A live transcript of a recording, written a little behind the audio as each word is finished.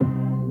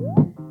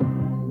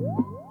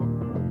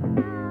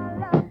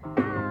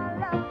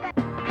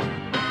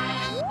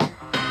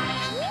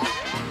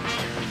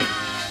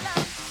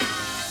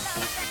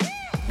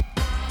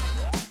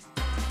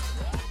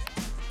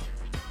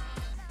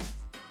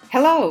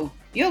Hello,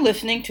 you're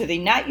listening to the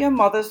Not Your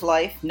Mother's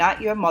Life,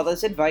 Not Your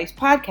Mother's Advice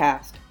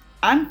podcast.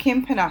 I'm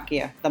Kim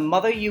Panacchia, the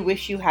mother you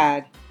wish you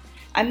had.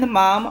 I'm the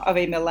mom of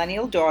a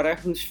millennial daughter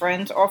whose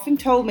friends often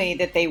told me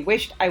that they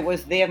wished I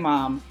was their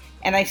mom,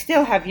 and I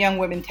still have young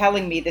women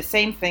telling me the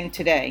same thing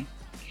today.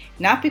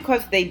 Not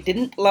because they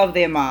didn't love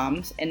their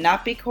moms, and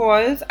not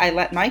because I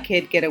let my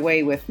kid get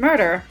away with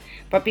murder,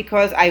 but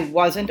because I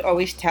wasn't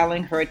always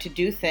telling her to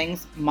do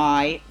things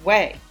my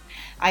way.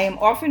 I am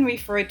often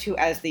referred to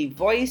as the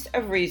voice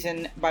of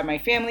reason by my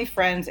family,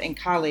 friends, and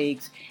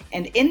colleagues,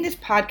 and in this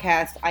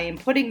podcast, I am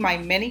putting my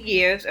many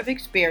years of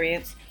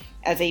experience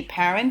as a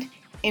parent,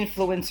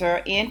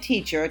 influencer, and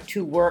teacher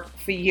to work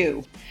for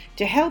you,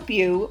 to help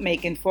you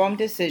make informed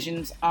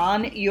decisions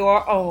on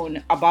your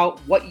own about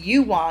what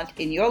you want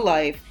in your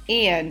life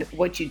and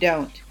what you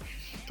don't.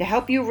 To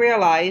help you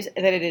realize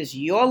that it is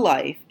your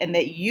life and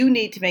that you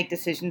need to make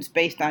decisions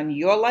based on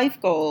your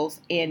life goals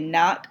and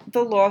not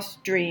the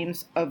lost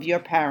dreams of your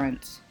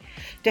parents.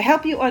 To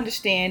help you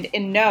understand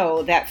and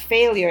know that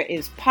failure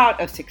is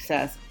part of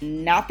success,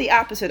 not the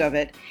opposite of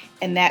it,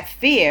 and that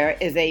fear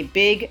is a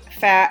big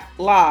fat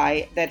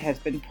lie that has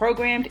been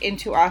programmed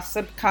into our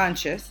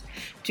subconscious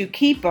to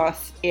keep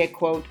us, air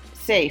quote,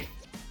 safe.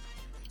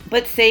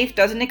 But safe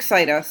doesn't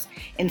excite us,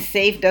 and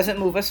safe doesn't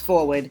move us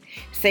forward.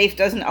 Safe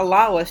doesn't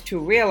allow us to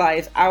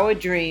realize our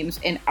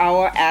dreams and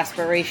our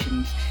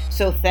aspirations.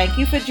 So thank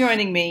you for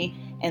joining me,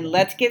 and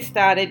let's get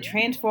started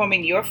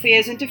transforming your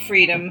fears into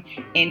freedom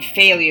and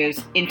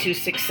failures into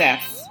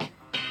success.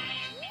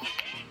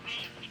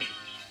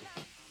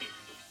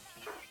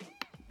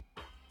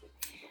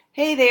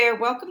 Hey there,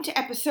 welcome to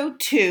episode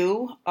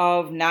 2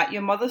 of Not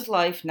Your Mother's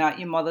Life, Not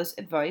Your Mother's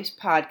Advice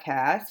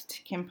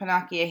podcast. Kim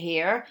Panacchia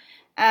here.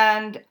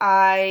 And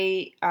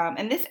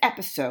in this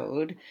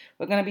episode,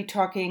 we're going to be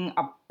talking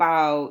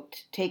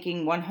about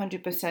taking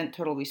 100%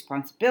 total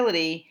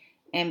responsibility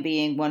and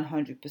being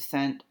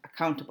 100%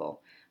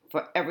 accountable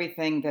for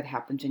everything that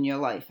happens in your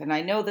life. And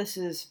I know this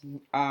is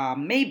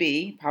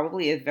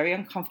probably a very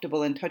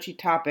uncomfortable and touchy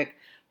topic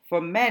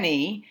for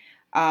many,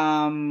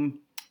 and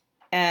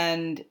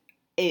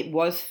it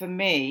was for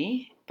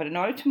me. But in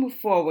order to move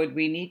forward,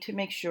 we need to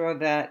make sure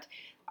that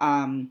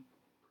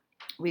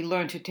we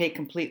learn to take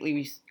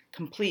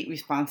complete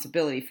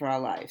responsibility for our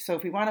lives. So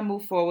if we want to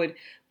move forward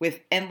with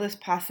endless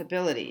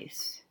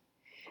possibilities,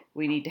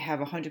 we need to have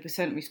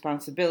 100%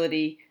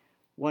 responsibility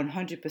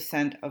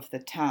 100% of the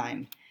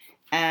time.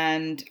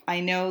 And I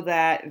know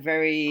that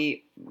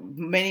very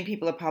many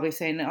people are probably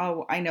saying,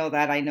 oh, I know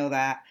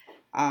that.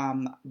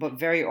 But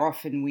very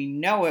often we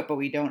know it, but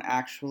we don't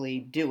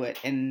actually do it.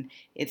 And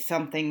it's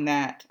something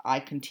that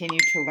I continue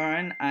to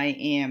learn. I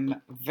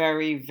am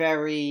very,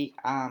 very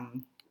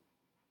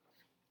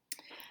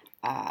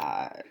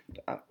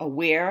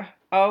aware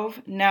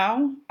of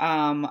now,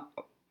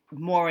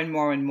 more and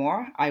more and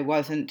more. I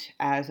wasn't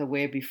as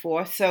aware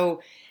before.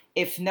 So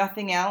if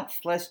nothing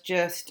else, let's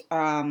just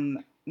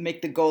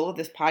make the goal of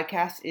this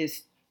podcast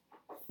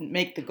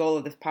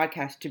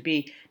to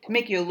be to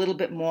make you a little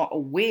bit more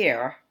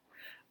aware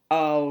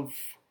of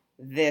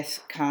this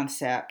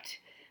concept,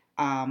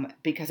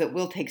 because it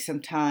will take some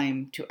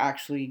time to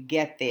actually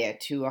get there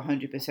to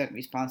 100%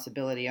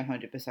 responsibility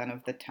 100%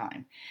 of the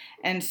time.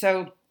 And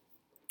so,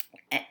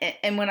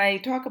 and when I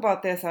talk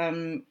about this,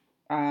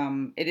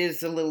 it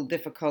is a little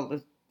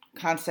difficult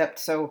concept,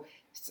 so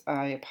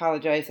I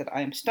apologize that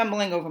I'm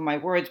stumbling over my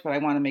words, but I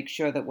want to make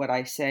sure that what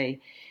I say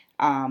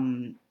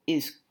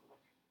is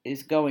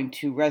going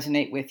to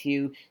resonate with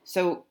you.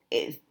 So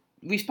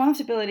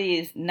responsibility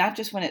is not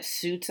just when it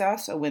suits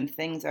us or when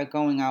things are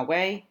going our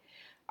way,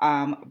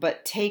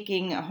 but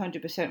taking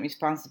 100%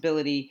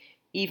 responsibility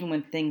even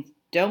when things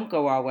don't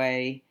go our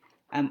way,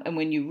 and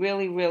when you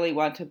really, really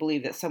want to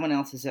believe that someone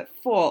else is at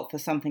fault for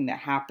something that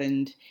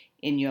happened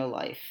in your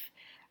life.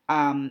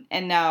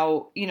 And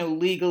now,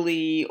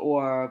 legally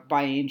or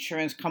by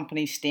insurance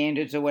company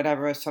standards or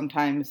whatever,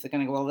 sometimes they're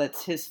going to go, well,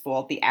 that's his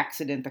fault. The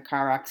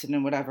car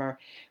accident, whatever,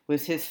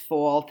 was his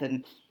fault.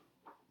 And,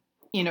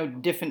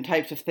 different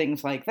types of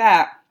things like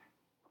that.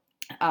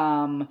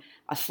 A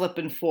slip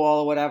and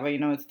fall or whatever,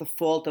 it's the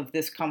fault of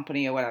this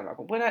company or whatever.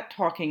 But we're not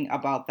talking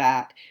about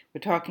that.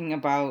 We're talking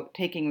about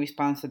taking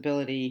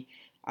responsibility,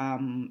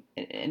 and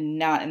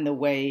not in the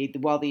way,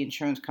 well, the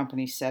insurance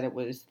company said it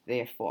was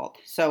their fault.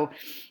 So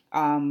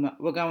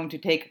we're going to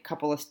take a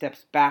couple of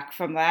steps back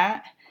from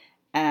that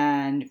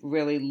and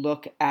really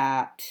look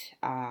at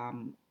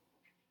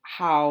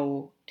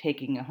how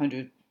taking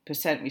 100%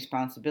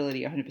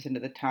 responsibility 100%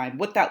 of the time,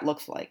 what that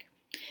looks like.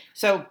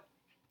 So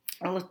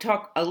I'll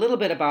talk a little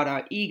bit about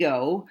our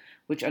ego,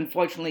 which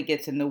unfortunately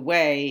gets in the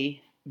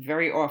way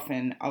very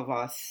often of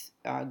us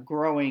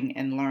growing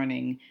and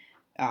learning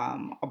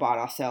about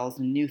ourselves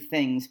and new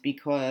things,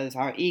 because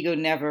our ego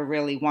never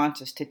really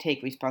wants us to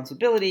take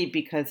responsibility,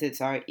 because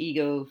it's our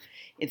ego,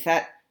 it's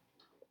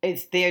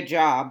their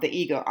job,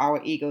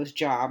 our ego's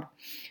job,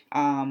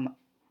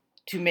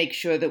 to make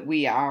sure that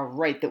we are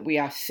right, that we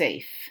are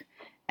safe.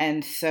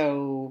 And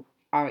so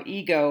our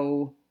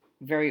ego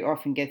very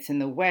often gets in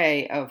the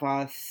way of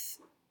us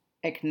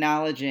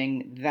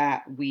acknowledging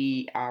that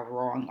we are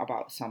wrong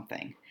about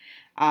something.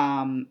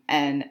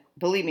 And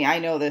believe me, I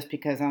know this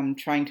because I'm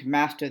trying to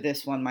master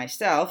this one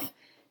myself.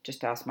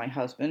 Just ask my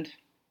husband.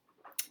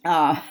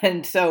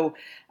 And so,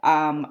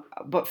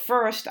 but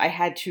first I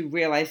had to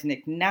realize and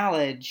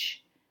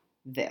acknowledge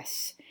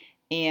this.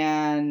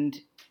 And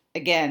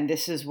again,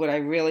 this is what I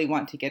really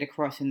want to get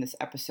across in this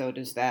episode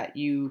is that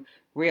you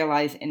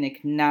realize and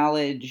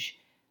acknowledge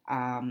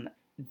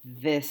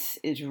this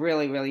is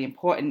really, really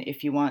important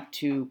if you want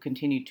to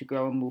continue to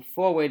grow and move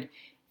forward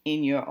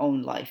in your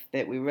own life,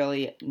 that we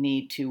really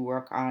need to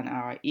work on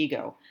our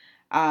ego.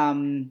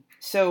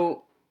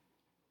 So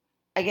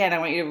again, I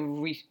want you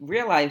to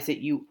realize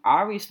that you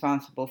are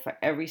responsible for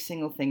every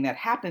single thing that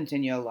happens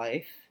in your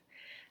life.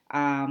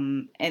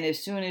 And as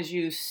soon as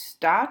you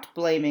start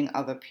blaming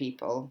other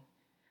people,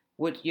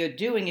 what you're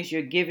doing is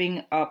you're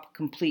giving up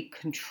complete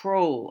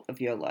control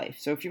of your life.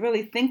 So if you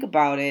really think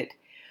about it,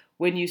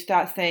 when you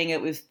start saying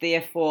it was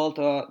their fault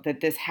or that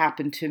this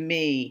happened to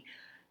me,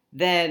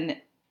 then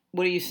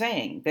what are you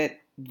saying? That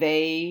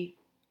they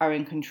are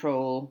in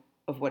control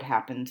of what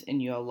happens in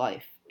your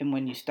life. And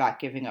when you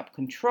start giving up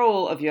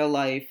control of your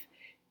life,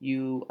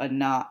 you are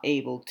not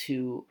able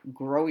to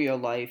grow your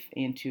life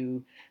and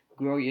to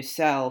grow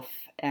yourself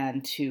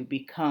and to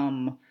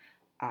become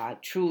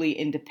truly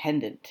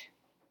independent.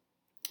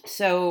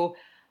 So,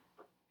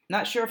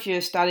 not sure if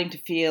you're starting to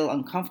feel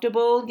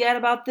uncomfortable yet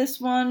about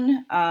this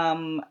one,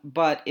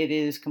 but it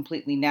is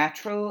completely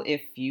natural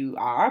if you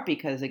are,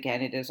 because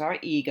again, it is our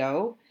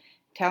ego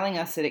telling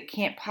us that it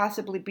can't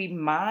possibly be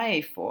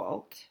my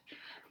fault.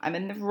 I'm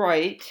in the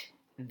right.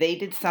 They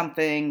did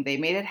something, they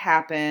made it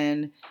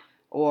happen,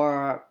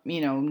 or,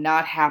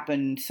 not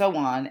happen, so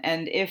on.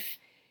 And if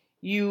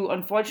you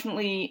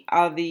unfortunately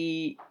are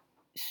the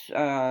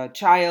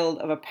child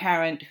of a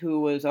parent who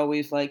was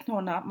always like, no,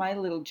 not my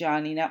little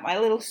Johnny, not my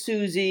little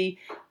Susie.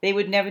 They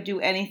would never do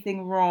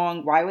anything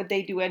wrong. Why would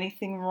they do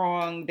anything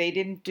wrong? They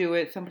didn't do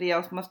it. Somebody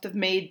else must have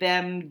made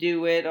them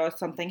do it or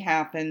something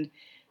happened.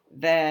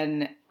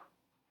 Then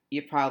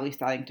you're probably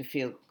starting to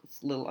feel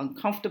a little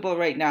uncomfortable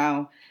right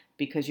now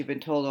because you've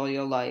been told all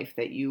your life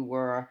that you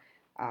were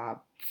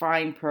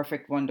fine,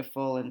 perfect,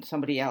 wonderful, and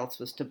somebody else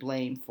was to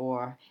blame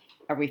for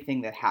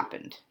everything that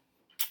happened.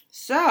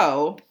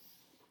 So,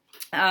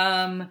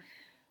 when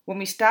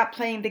we stop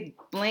playing the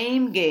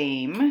blame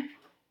game,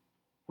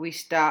 we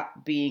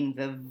stop being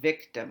the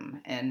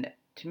victim. And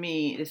to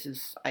me,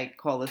 I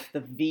call this the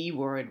V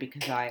word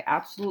because I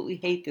absolutely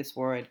hate this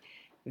word,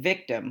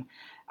 victim.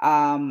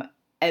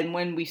 And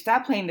when we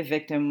stop playing the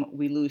victim,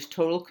 we lose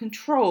total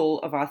control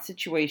of our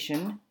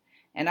situation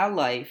and our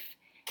life.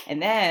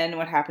 And then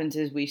what happens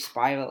is we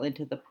spiral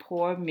into the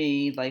poor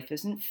me, life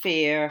isn't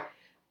fair,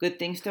 good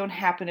things don't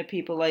happen to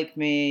people like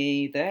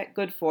me, that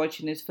good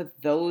fortune is for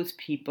those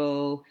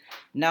people,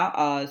 not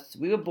us.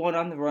 We were born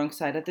on the wrong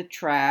side of the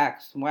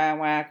tracks, wah,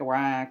 wah,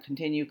 wah,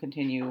 continue,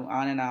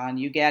 on and on,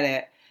 you get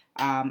it.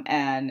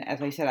 And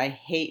as I said, I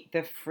hate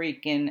the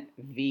freaking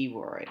V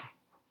word,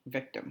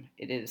 victim.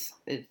 It's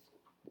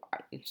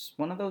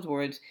one of those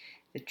words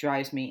that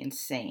drives me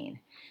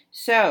insane.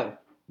 So,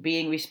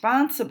 being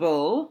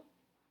responsible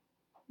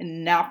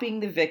and not being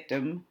the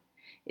victim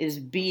is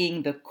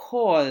being the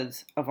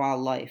cause of our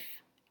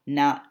life,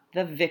 not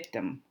the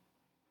victim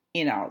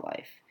in our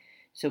life.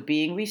 So,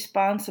 being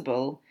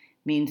responsible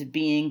means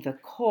being the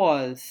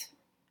cause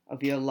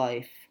of your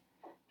life,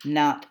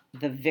 not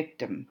the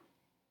victim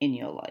in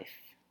your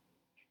life.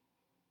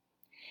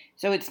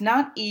 So, it's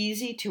not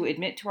easy to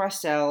admit to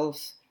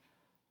ourselves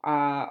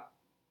where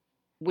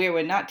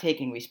we're not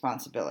taking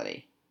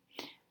responsibility.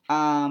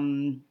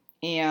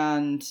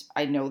 And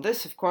I know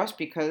this, of course,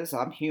 because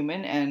I'm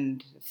human,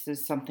 and this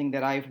is something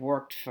that I've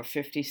worked for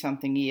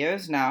 50-something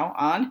years now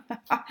on.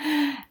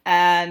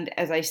 And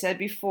as I said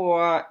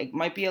before, it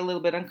might be a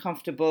little bit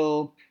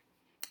uncomfortable,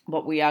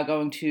 but we are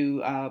going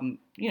to,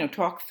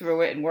 talk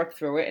through it and work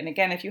through it. And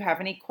again, if you have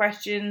any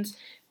questions,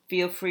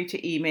 feel free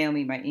to email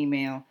me. My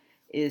email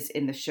is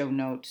in the show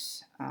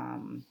notes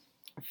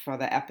for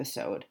the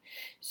episode.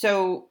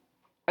 So,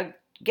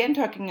 again,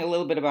 talking a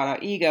little bit about our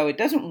ego, it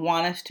doesn't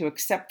want us to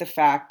accept the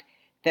fact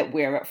that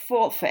we're at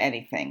fault for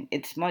anything.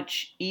 It's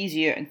much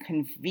easier and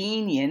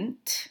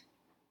convenient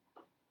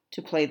to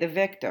play the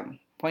victim.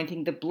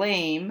 Pointing the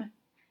blame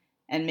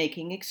and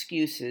making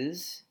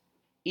excuses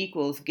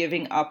equals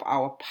giving up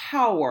our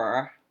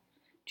power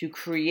to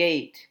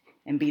create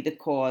and be the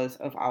cause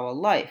of our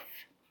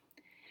life.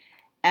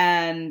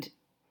 And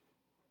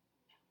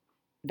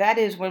that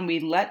is when we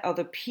let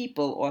other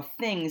people or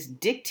things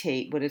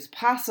dictate what is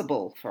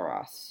possible for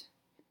us,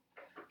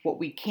 what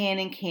we can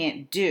and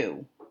can't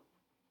do.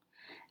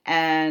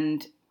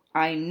 And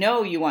I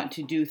know you want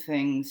to do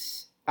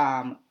things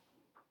that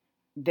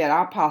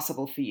are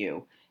possible for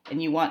you,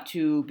 and you want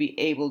to be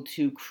able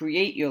to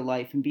create your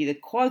life and be the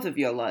cause of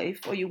your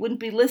life, or you wouldn't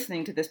be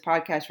listening to this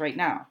podcast right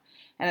now.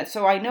 And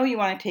so I know you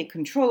want to take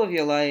control of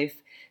your life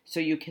so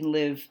you can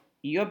live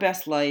your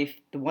best life,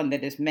 the one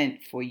that is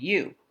meant for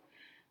you.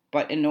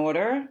 But in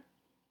order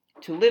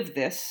to live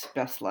this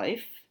best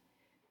life,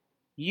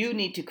 You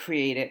need to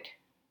create it.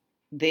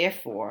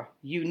 Therefore,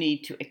 you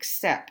need to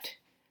accept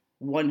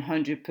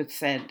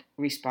 100%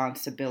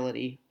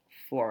 responsibility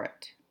for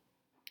it.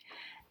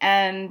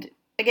 And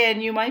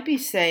again, you might be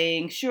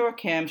saying, sure,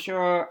 Kim,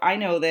 sure, I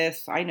know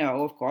this. I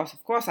know, of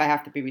course, I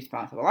have to be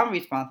responsible. I'm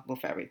responsible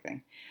for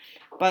everything.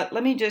 But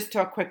let me just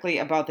talk quickly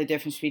about the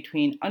difference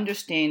between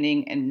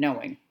understanding and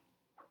knowing.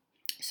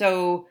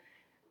 So,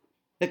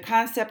 the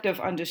concept of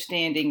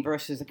understanding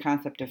versus the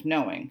concept of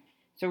knowing.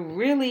 So,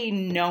 really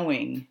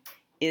knowing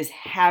is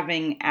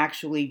having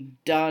actually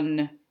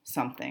done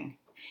something,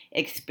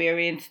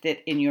 experienced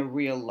it in your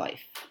real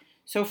life.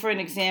 So, for an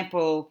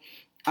example,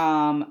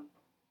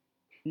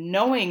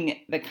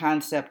 knowing the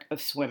concept of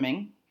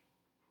swimming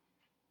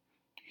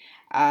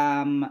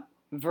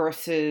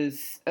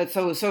versus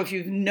so if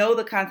you know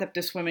the concept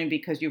of swimming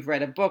because you've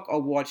read a book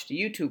or watched a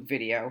YouTube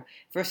video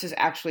versus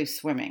actually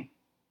swimming.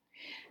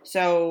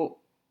 So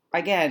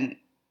again,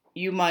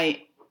 you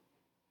might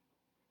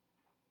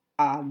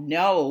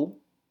know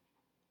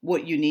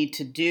what you need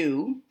to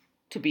do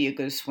to be a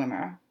good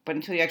swimmer, but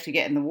until you actually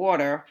get in the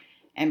water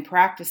and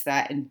practice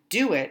that and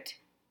do it,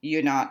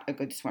 you're not a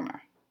good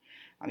swimmer.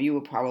 You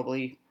will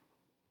probably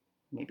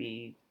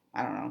maybe,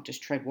 I don't know,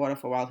 just tread water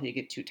for a while till you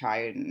get too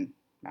tired and,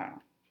 I don't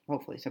know,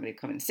 hopefully somebody will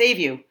come and save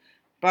you.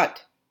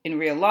 But in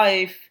real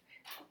life,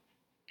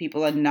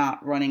 people are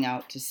not running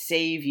out to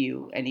save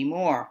you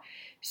anymore.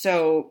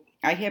 So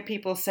I hear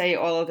people say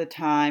all of the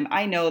time,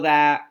 I know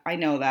that, I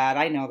know that,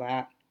 I know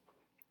that.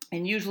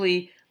 And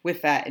usually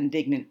with that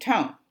indignant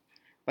tone.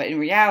 But in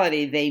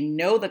reality, they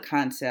know the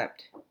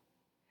concept,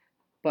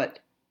 but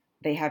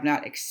they have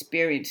not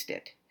experienced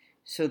it.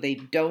 So they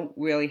don't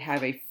really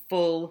have a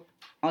full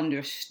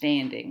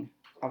understanding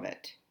of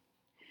it.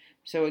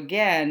 So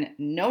again,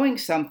 knowing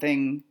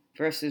something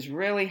versus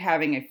really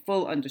having a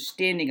full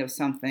understanding of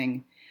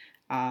something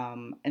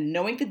and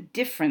knowing the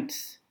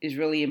difference is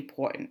really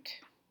important.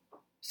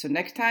 So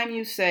next time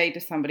you say to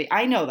somebody,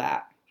 I know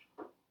that,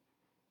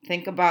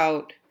 think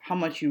about how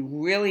much you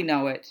really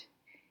know it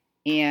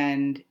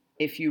and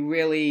if you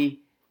really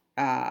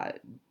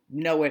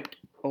know it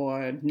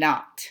or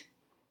not.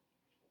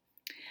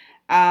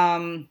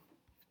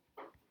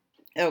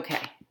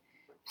 Okay,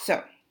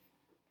 so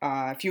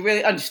if you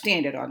really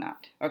understand it or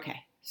not.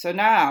 Okay, so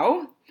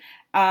now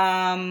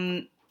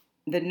the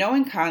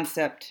knowing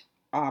concept,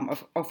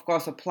 of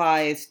course,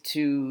 applies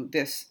to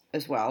this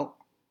as well,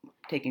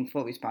 taking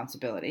full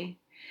responsibility.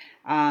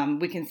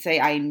 We can say,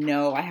 I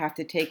know I have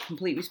to take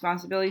complete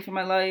responsibility for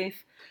my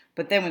life,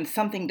 but then when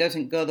something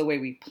doesn't go the way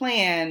we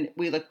planned,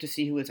 we look to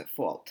see who is at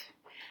fault.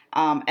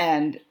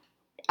 And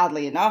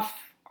oddly enough,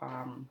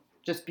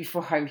 just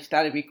before I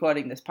started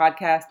recording this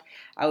podcast,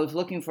 I was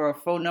looking for a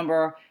phone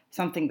number,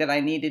 something that I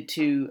needed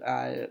to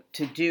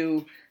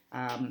do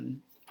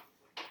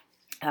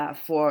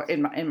for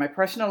in my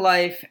personal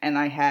life, and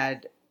I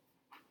had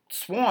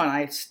sworn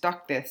I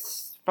stuck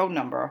this phone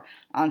number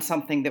on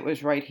something that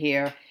was right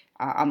here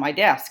on my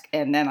desk,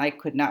 and then I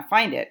could not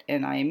find it,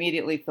 and I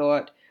immediately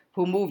thought,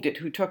 who moved it?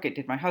 Who took it?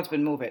 Did my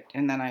husband move it?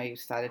 And then I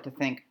started to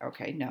think,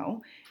 okay,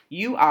 no,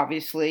 you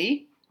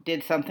obviously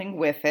did something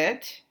with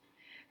it.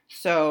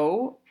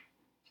 So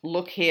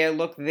look here,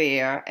 look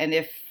there, and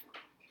if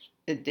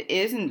it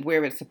isn't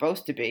where it's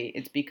supposed to be,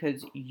 it's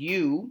because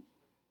you,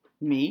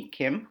 me,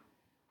 Kim,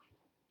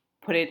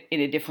 put it in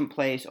a different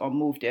place or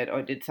moved it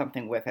or did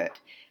something with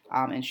it.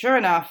 And sure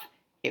enough,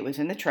 it was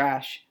in the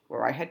trash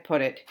where I had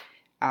put it.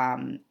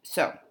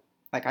 So,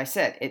 like I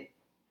said, it's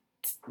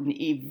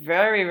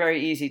very,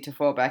 very easy to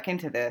fall back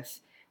into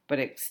this, but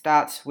it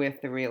starts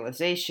with the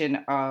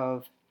realization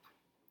of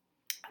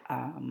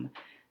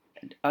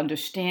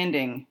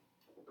understanding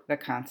the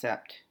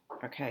concept.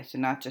 Okay, so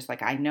not just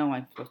like I know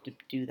I'm supposed to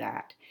do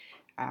that,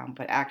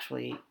 but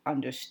actually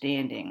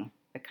understanding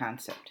the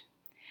concept.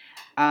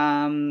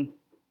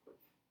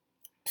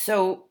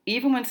 So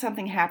even when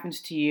something happens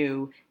to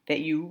you that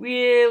you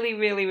really,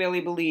 really,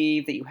 really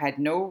believe that you had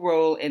no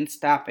role in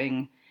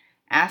stopping,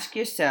 ask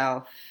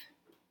yourself,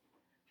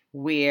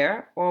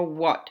 where or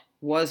what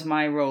was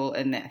my role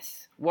in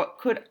this? What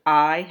could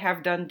I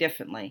have done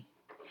differently?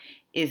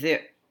 Is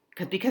it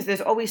because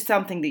there's always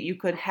something that you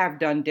could have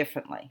done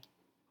differently.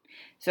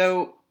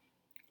 So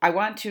I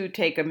want to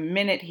take a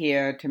minute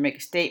here to make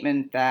a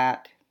statement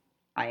that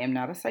I am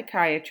not a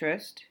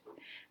psychiatrist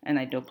and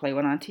I don't play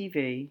one on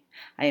TV.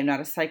 I am not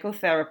a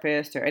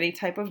psychotherapist or any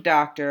type of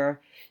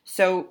doctor.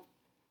 So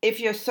if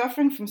you're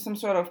suffering from some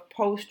sort of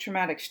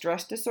post-traumatic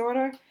stress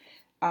disorder,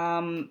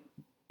 I'm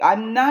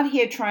not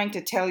here trying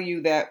to tell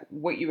you that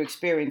what you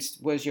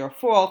experienced was your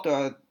fault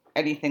or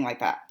anything like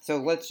that. So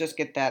let's just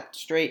get that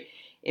straight.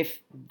 If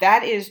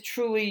that is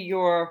truly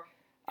your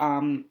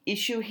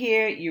issue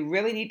here, you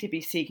really need to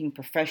be seeking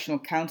professional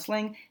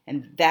counseling,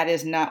 and that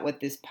is not what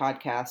this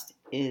podcast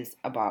is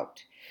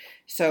about.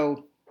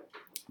 So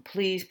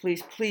please,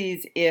 please,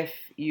 please, if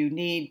you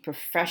need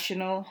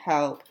professional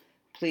help,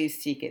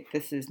 please seek it.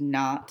 This is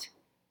not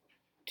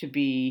to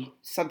be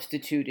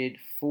substituted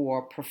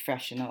for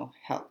professional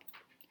help.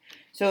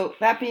 So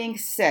that being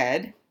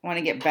said, want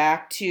to get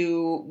back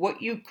to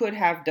what you could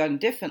have done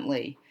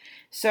differently.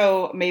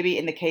 So maybe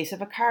in the case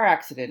of a car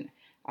accident,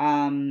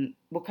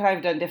 what could I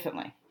have done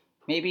differently?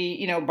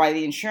 Maybe, by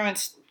the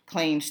insurance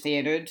claim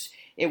standards,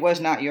 it was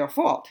not your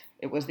fault.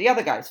 It was the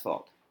other guy's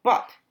fault.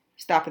 But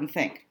stop and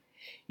think.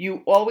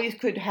 You always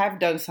could have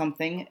done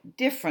something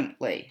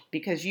differently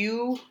because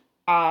you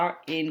are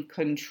in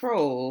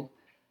control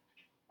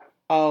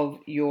of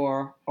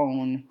your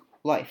own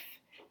life.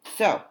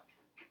 So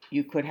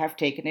you could have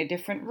taken a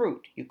different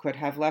route. You could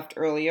have left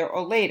earlier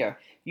or later.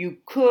 You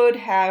could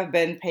have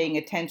been paying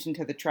attention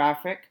to the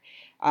traffic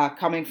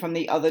coming from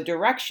the other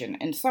direction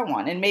and so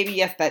on. And maybe,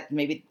 yes,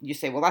 maybe you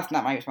say, well, that's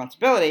not my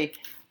responsibility,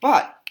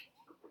 but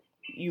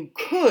you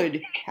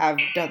could have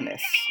done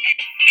this.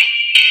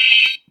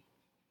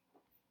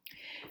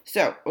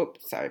 So,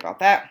 oops, sorry about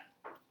that.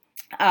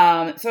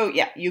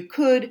 You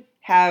could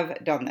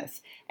have done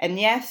this. And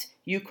yes,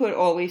 you could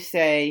always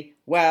say,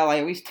 well, I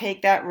always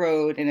take that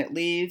road and it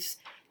leaves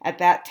at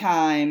that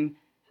time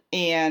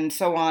and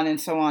so on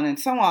and so on and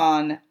so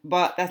on.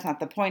 But that's not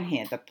the point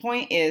here. The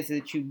point is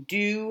that you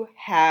do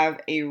have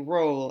a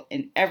role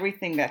in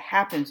everything that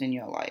happens in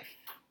your life.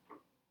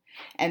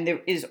 And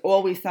there is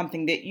always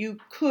something that you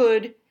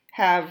could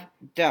have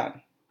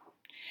done.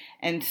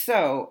 And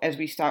so as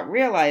we start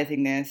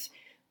realizing this,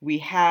 we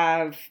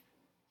can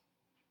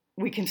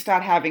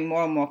start having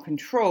more and more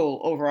control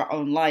over our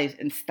own lives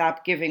and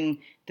stop giving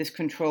this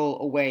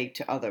control away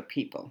to other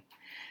people.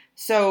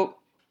 So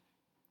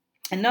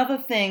another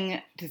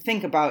thing to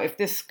think about, if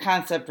this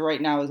concept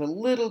right now is a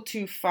little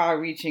too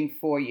far-reaching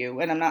for you,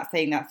 and I'm not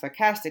saying that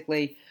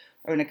sarcastically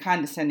or in a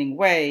condescending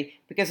way,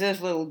 because it is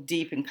a little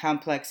deep and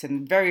complex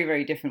and very,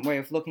 very different way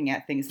of looking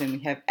at things than we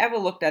have ever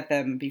looked at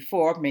them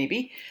before,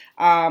 maybe.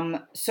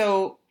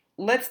 So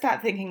let's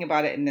start thinking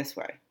about it in this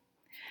way.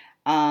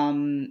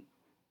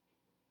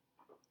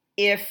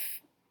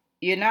 If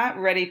you're not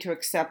ready to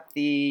accept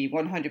the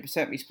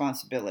 100%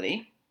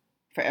 responsibility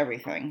for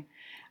everything,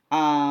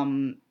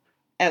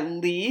 at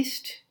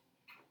least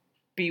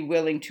be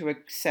willing to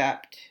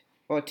accept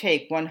or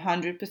take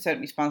 100%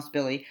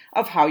 responsibility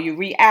of how you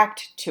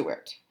react to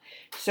it.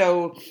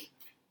 So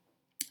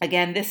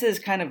again, this is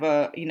kind of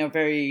a,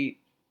 very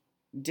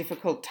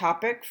difficult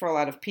topic for a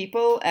lot of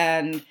people.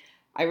 And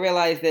I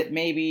realize that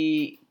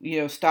maybe,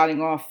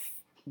 starting off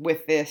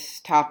with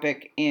this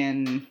topic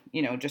in,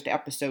 just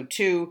episode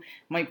 2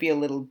 might be a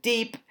little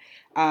deep.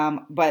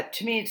 But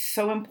to me, it's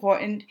so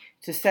important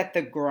to set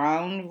the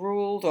ground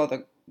rules,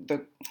 or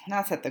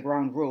not set the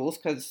ground rules,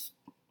 because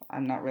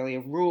I'm not really a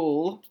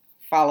rule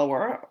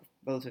follower.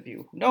 Those of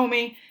you who know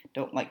me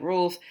don't like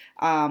rules,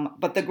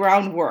 but the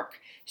groundwork.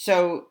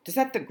 So to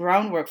set the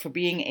groundwork for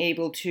being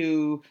able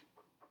to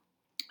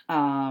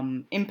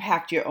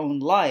impact your own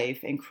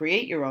life and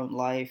create your own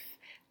life,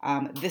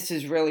 this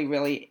is really,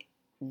 really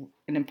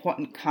an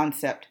important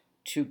concept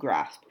to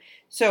grasp.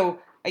 So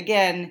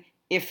again,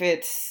 if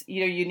it's,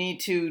 you need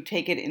to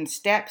take it in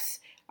steps,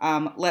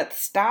 let's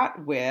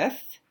start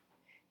with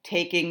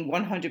taking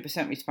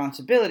 100%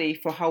 responsibility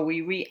for how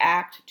we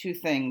react to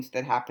things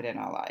that happen in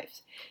our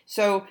lives.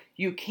 So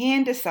you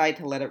can decide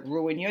to let it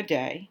ruin your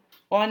day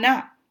or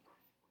not.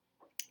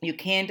 You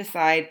can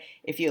decide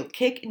if you'll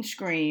kick and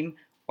scream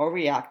or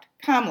react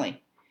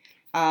calmly.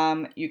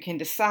 You can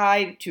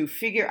decide to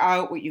figure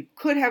out what you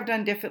could have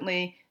done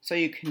differently so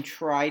you can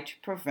try to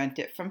prevent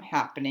it from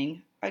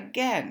happening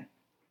again.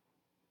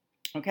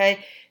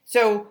 Okay,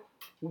 so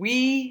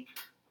we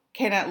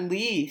can at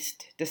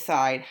least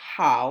decide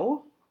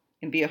how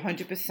and be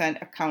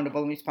 100%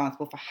 accountable and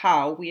responsible for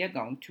how we are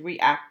going to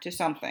react to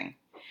something.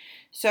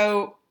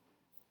 So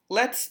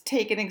let's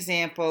take an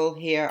example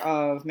here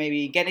of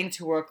maybe getting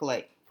to work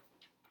late.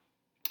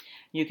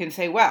 You can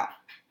say, well,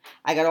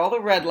 I got all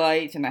the red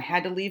lights and I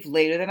had to leave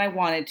later than I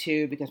wanted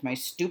to because my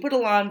stupid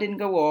alarm didn't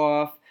go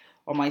off,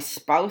 or my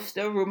spouse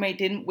or roommate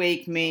didn't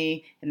wake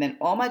me, and then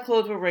all my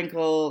clothes were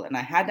wrinkled and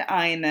I had to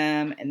iron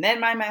them, and then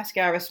my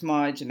mascara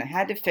smudged and I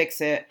had to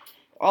fix it.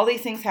 All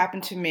these things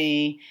happened to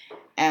me,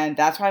 and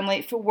that's why I'm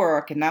late for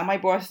work, and now my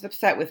boss is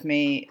upset with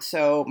me,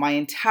 so my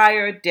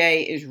entire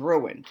day is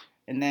ruined.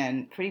 And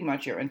then pretty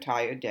much your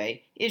entire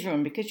day is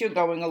ruined because you're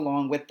going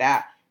along with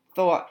that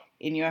thought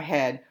in your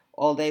head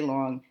all day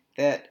long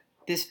that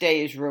this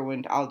day is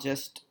ruined. I'll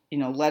just,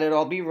 let it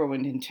all be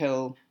ruined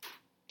until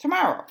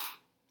tomorrow.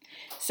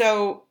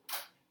 So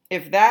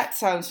if that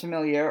sounds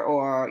familiar,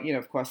 or,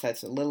 of course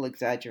that's a little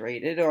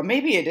exaggerated, or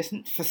maybe it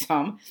isn't for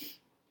some,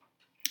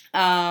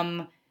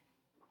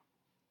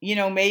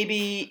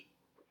 maybe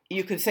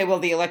you could say, well,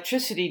 the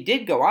electricity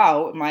did go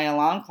out, my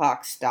alarm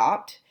clock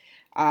stopped,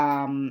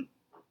 and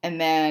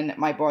then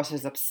my boss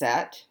is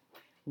upset.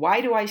 Why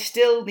do I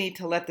still need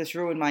to let this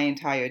ruin my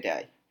entire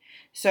day?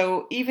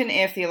 So even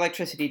if the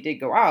electricity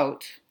did go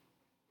out,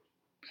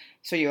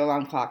 so your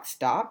alarm clock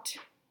stopped,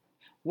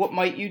 what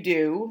might you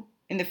do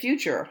in the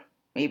future?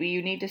 Maybe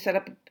you need to set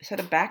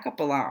a backup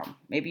alarm.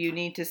 Maybe you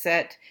need to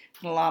set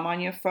an alarm on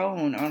your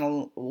phone,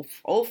 or an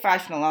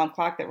old-fashioned alarm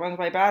clock that runs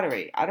by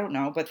battery. I don't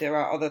know, but there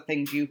are other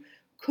things you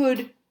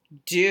could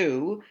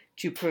do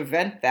to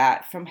prevent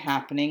that from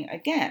happening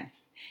again.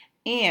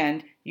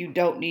 And you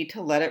don't need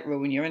to let it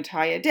ruin your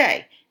entire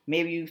day.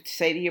 Maybe you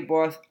say to your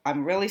boss,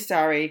 I'm really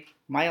sorry,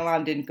 my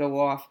alarm didn't go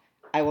off.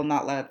 I will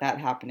not let that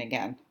happen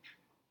again.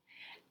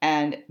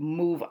 And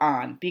move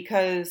on,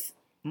 because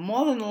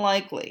more than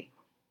likely,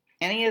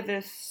 any of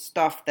this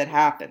stuff that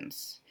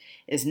happens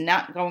is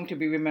not going to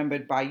be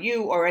remembered by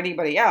you or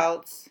anybody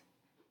else,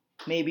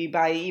 maybe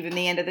by even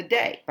the end of the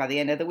day, by the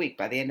end of the week,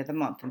 by the end of the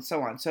month, and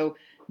so on. So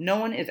no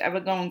one is ever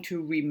going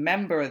to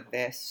remember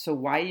this. So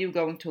why are you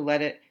going to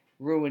let it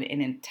ruin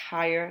an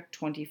entire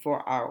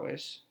 24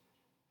 hours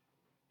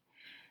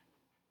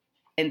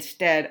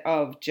instead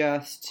of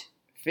just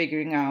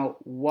figuring out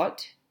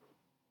what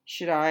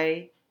could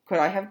I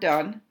have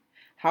done?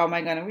 How am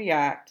I going to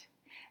react?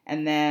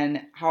 And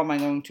then how am I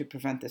going to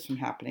prevent this from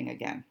happening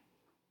again?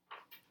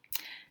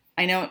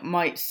 I know it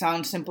might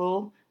sound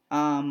simple,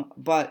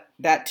 but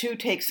that too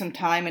takes some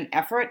time and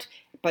effort,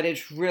 but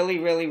it's really,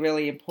 really,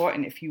 really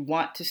important if you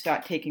want to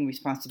start taking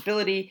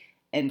responsibility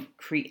and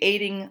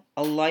creating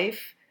a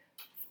life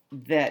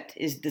that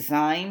is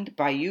designed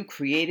by you,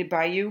 created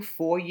by you,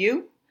 for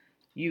you.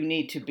 You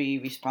need to be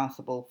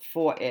responsible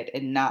for it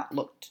and not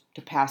look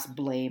to pass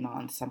blame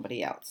on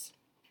somebody else.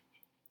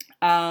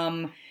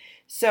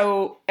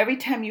 So every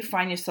time you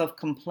find yourself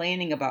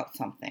complaining about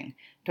something,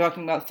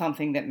 talking about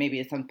something that maybe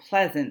is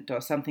unpleasant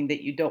or something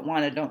that you don't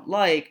want or don't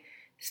like,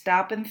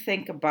 stop and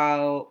think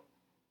about,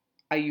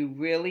 are you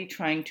really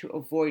trying to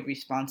avoid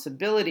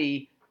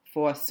responsibility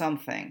for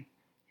something?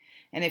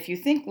 And if you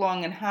think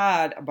long and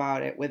hard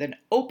about it with an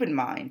open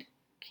mind,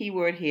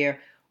 keyword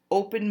here,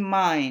 open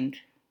mind,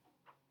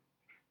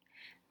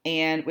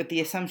 and with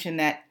the assumption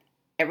that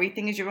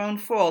everything is your own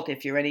fault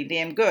if you're any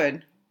damn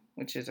good,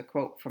 which is a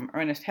quote from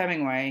Ernest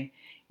Hemingway,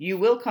 you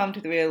will come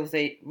to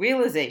the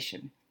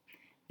realization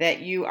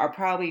that you are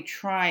probably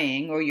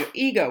trying, or your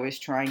ego is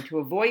trying, to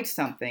avoid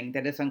something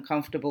that is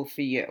uncomfortable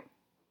for you.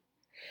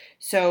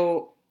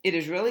 So it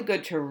is really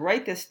good to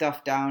write this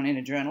stuff down in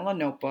a journal or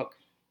notebook,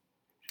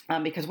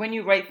 because when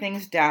you write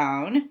things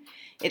down,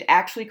 it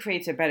actually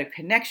creates a better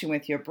connection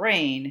with your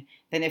brain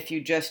than if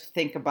you just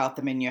think about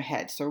them in your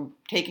head. So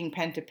taking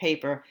pen to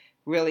paper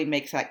really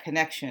makes that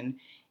connection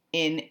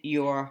in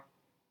your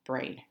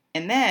brain.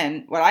 And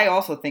then what I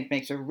also think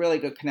makes a really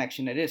good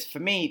connection, does for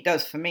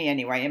me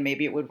anyway, and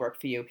maybe it would work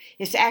for you,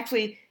 is to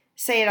actually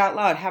say it out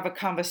loud, have a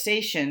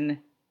conversation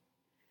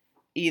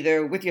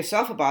either with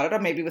yourself about it or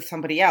maybe with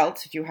somebody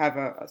else if you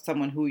have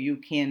someone who you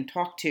can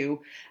talk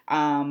to,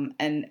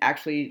 and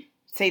actually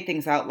say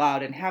things out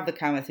loud and have the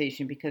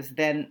conversation, because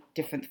then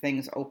different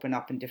things open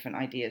up and different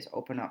ideas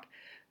open up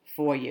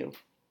for you.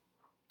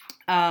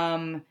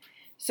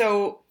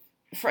 So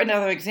for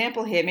another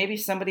example here, maybe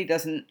somebody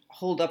doesn't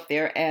hold up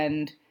their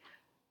end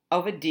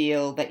of a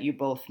deal that you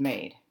both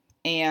made.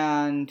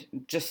 And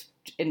just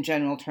in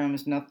general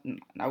terms,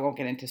 I won't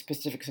get into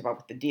specifics about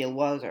what the deal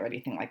was or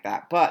anything like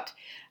that, but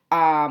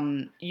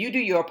you do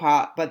your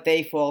part, but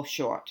they fall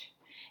short.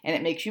 And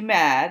it makes you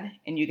mad,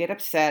 and you get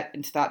upset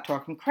and start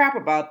talking crap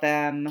about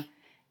them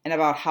and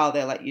about how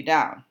they let you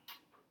down.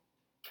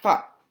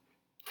 But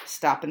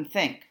stop and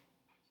think.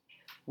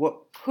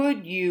 What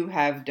could you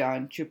have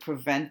done to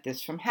prevent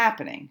this from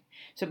happening?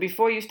 So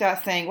before you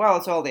start saying, well,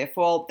 it's all their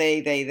fault,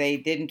 they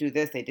didn't do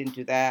this, they didn't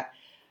do that,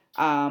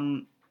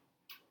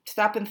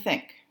 stop and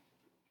think.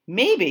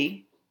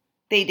 Maybe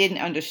they didn't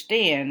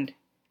understand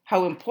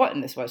how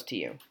important this was to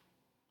you.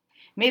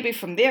 Maybe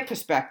from their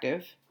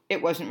perspective,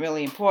 it wasn't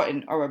really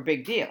important or a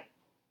big deal.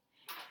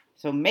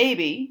 So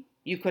maybe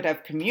you could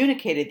have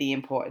communicated the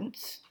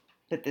importance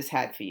that this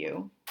had for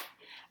you.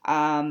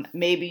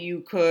 Maybe you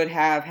could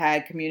have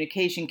had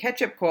communication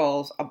catch-up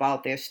calls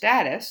about their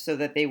status so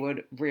that they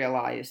would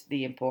realize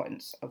the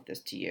importance of this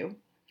to you.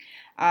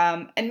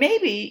 And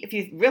maybe, if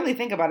you really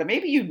think about it,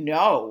 maybe you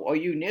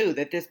knew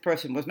that this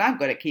person was not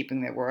good at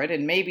keeping their word,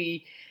 and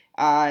maybe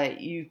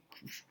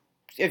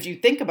if you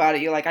think about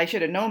it, you're like, I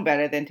should have known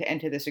better than to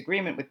enter this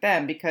agreement with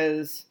them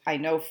because I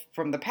know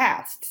from the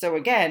past. So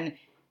again,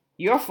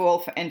 your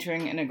fault for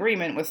entering an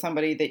agreement with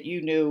somebody that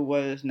you knew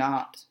was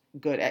not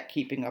good at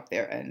keeping up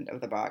their end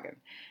of the bargain.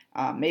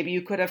 Maybe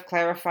you could have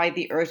clarified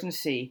the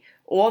urgency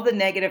or the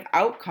negative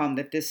outcome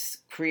that this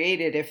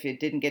created if it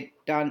didn't get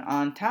done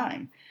on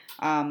time.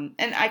 And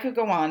I could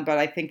go on, but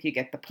I think you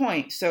get the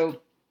point.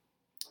 So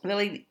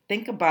really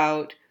think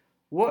about,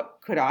 what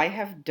could I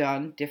have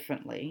done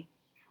differently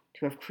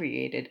to have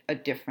created a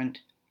different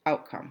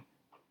outcome?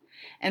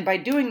 And by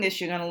doing this,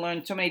 you're going to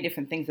learn so many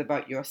different things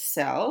about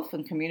yourself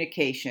and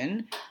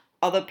communication,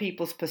 other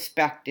people's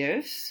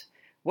perspectives,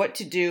 what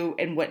to do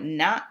and what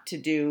not to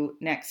do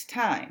next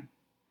time.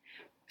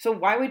 So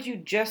why would you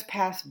just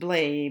pass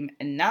blame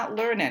and not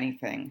learn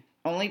anything,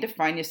 only to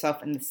find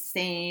yourself in the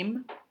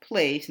same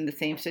place, in the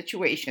same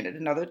situation at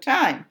another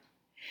time?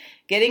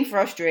 Getting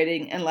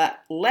frustrated and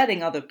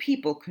letting other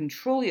people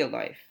control your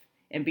life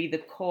and be the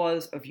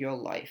cause of your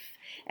life.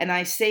 And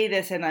I say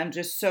this, and I'm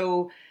just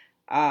so,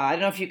 I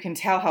don't know if you can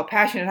tell how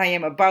passionate I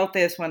am about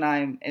this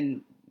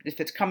if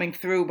it's coming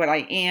through, but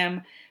I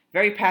am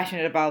very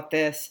passionate about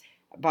this.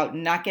 about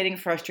not getting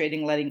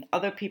frustrated, letting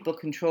other people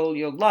control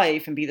your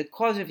life and be the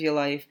cause of your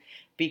life,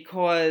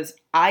 because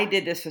I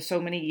did this for so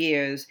many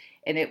years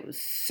and it was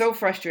so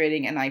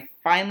frustrating, and I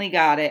finally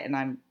got it, and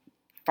I'm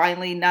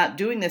finally not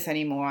doing this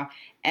anymore.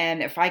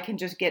 And if I can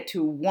just get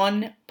to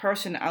one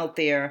person out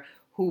there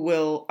who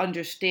will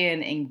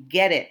understand and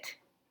get it,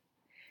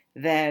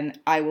 then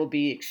I will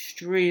be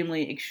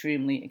extremely,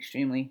 extremely,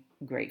 extremely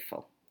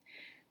grateful.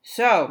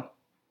 So,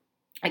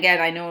 again,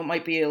 I know it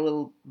might be a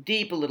little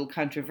deep, a little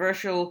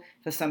controversial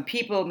for some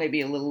people,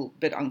 maybe a little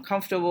bit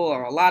uncomfortable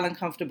or a lot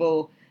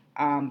uncomfortable,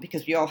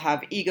 because we all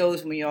have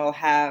egos and we all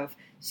have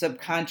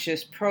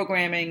subconscious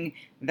programming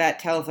that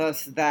tells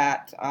us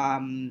that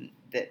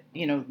that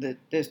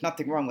there's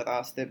nothing wrong with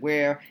us, that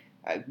we're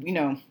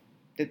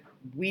that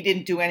we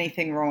didn't do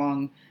anything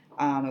wrong.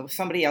 It was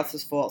somebody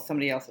else's fault,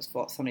 somebody else's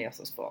fault, somebody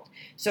else's fault.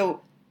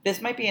 So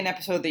this might be an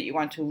episode that you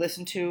want to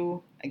listen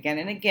to again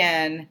and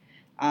again.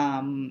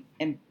 And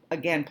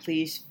again,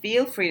 please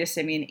feel free to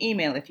send me an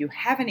email if you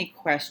have any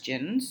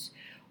questions.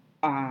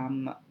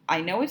 I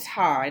know it's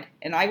hard,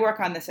 and I work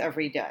on this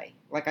every day.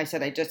 Like I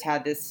said, I just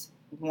had this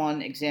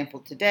one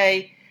example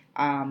today.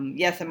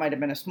 Yes, it might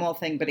have been a small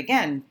thing, but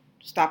again,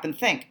 stop and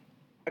think.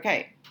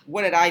 Okay,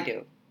 what did I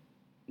do?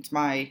 It's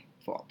my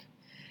fault.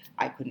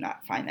 I could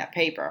not find that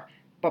paper.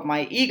 But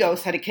my ego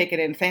had to kick it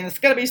in, saying, it's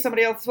going to be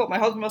somebody else's fault. My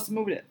husband must have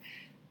moved it.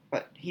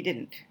 But he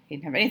didn't. He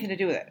didn't have anything to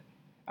do with it.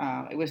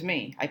 It was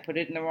me. I put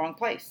it in the wrong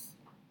place.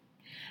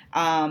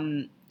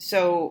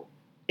 So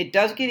it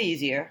does get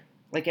easier.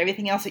 Like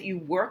everything else that you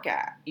work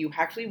at, you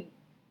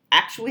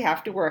actually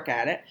have to work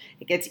at it.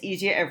 It gets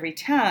easier every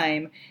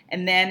time,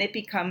 and then it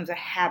becomes a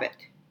habit.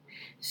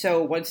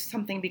 So once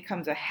something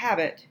becomes a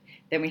habit,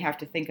 then we have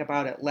to think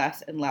about it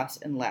less and less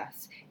and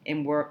less,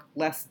 and work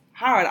less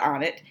hard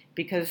on it,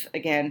 because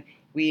again,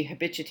 we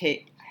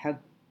habitually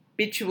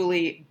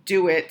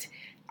do it,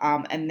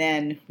 and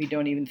then we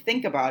don't even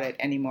think about it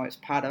anymore. It's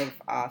part of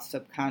our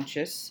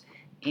subconscious,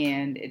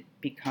 and it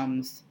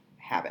becomes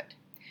habit.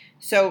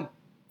 So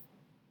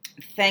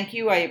thank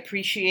you. I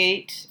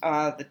appreciate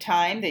the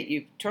time that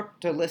you took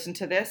to listen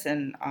to this,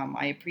 and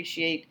I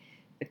appreciate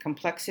the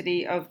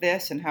complexity of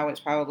this and how it's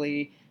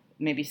probably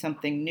maybe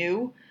something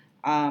new.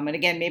 And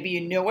again, maybe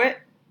you know it,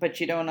 but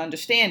you don't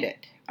understand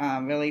it.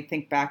 Really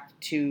think back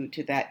to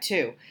that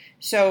too.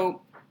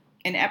 So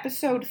in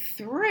episode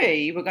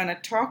 3, we're going to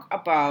talk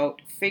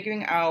about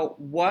figuring out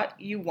what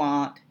you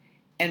want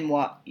and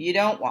what you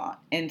don't want.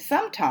 And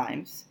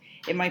sometimes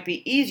it might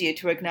be easier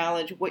to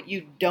acknowledge what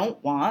you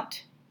don't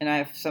want. And I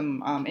have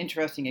some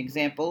interesting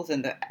examples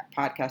in the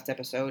podcast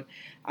episode,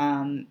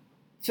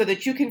 so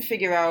that you can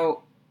figure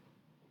out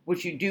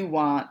what you do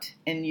want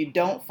and you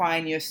don't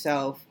find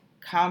yourself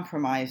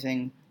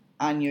compromising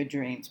on your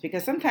dreams.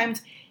 Because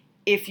sometimes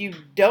if you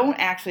don't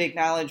actually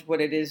acknowledge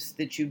what it is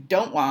that you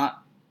don't want,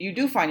 you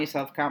do find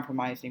yourself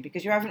compromising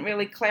because you haven't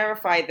really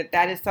clarified that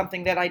that is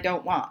something that I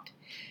don't want.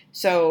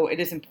 So it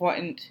is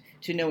important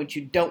to know what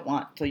you don't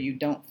want so you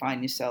don't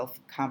find yourself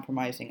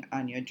compromising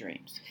on your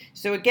dreams.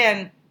 So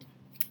again,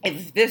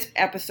 if this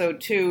episode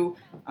 2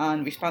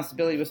 on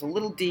responsibility was a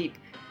little deep,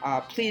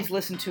 please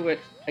listen to it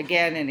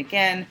again and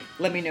again.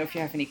 Let me know if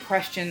you have any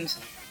questions,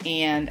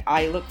 and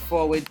I look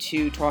forward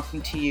to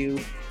talking to you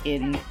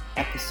in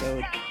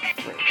episode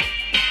 3.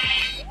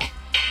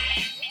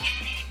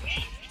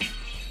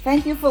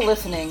 Thank you for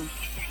listening.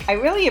 I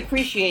really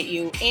appreciate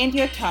you and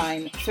your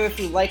time, so if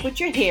you like what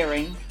you're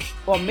hearing,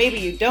 or maybe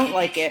you don't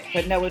like it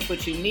but know it's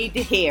what you need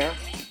to hear,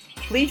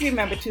 please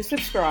remember to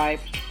subscribe,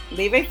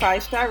 leave a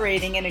 5-star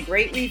rating and a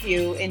great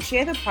review, and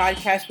share the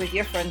podcast with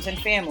your friends and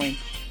family.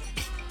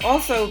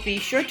 Also, be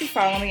sure to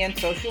follow me on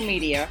social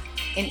media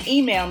and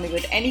email me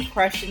with any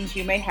questions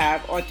you may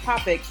have or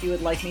topics you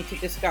would like me to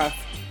discuss.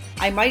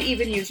 I might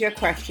even use your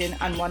question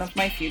on one of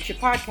my future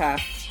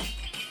podcasts.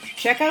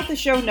 Check out the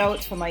show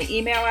notes for my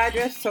email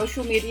address,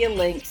 social media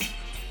links,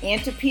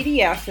 and to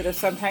PDFs that are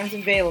sometimes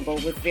available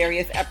with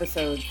various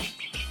episodes.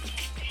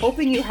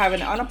 Hoping you have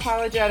an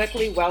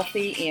unapologetically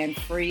wealthy and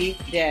free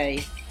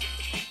day.